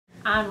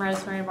I'm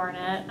Rosemary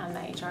Barnett. I'm the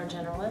HR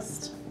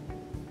generalist,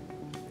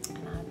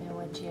 and I've been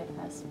with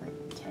GFS for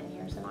 10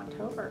 years in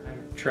October.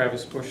 I'm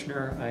Travis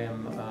Bushner. I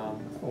am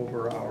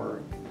over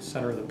our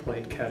center of the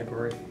plate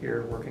category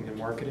here, working in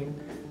marketing,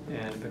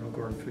 and been with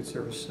Gordon Food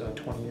Service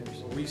 20 years.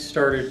 We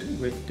started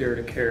with Dare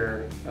to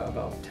Care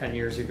about 10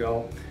 years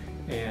ago,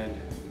 and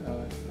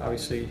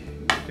obviously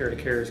Dare to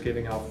Care is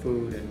giving out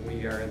food, and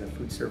we are in the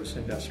food service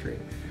industry.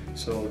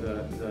 So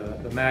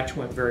the match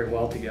went very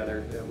well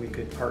together, that we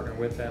could partner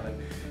with them,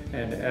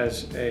 and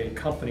as a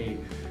company,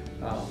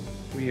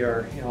 we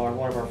are,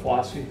 one of our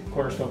philosophy,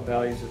 cornerstone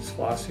values is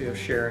philosophy of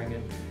sharing,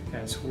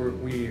 and so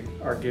we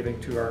are giving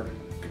to our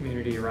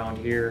community around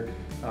here,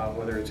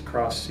 whether it's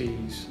across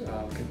seas,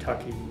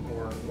 Kentucky,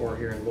 or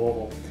here in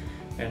Louisville.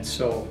 And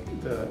so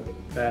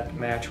that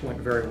match went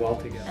very well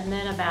together. And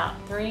then about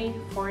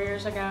 3-4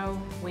 years ago,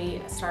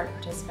 we started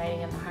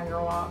participating in the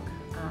Hunger Walk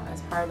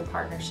as part of the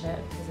partnership,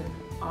 because it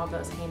all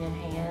goes hand in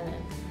hand.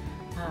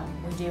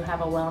 And we do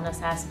have a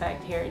wellness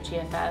aspect here at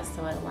GFS,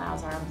 so it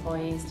allows our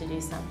employees to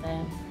do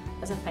something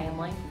as a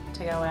family,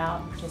 to go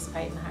out and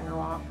participate in the Hunger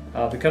Walk.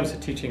 It becomes a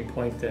teaching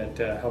point that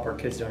help our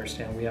kids to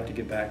understand we have to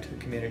give back to the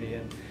community,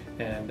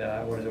 and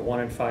what is it, 1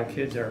 in 5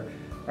 kids are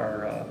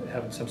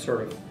having some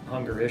sort of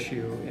hunger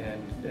issue,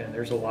 and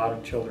there's a lot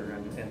of children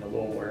in the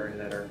Louisville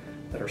area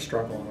that are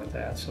struggling with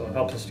that. So it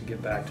helps us to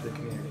give back to the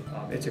community.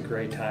 It's a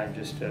great time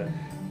just to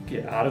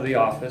get out of the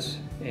office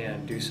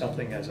and do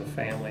something as a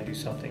family, do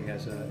something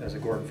as a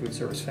Gordon Food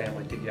Service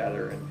family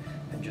together,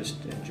 and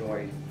just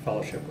enjoy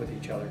fellowship with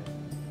each other.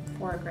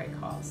 For a great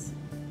cause.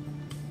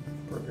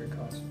 For a great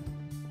cause.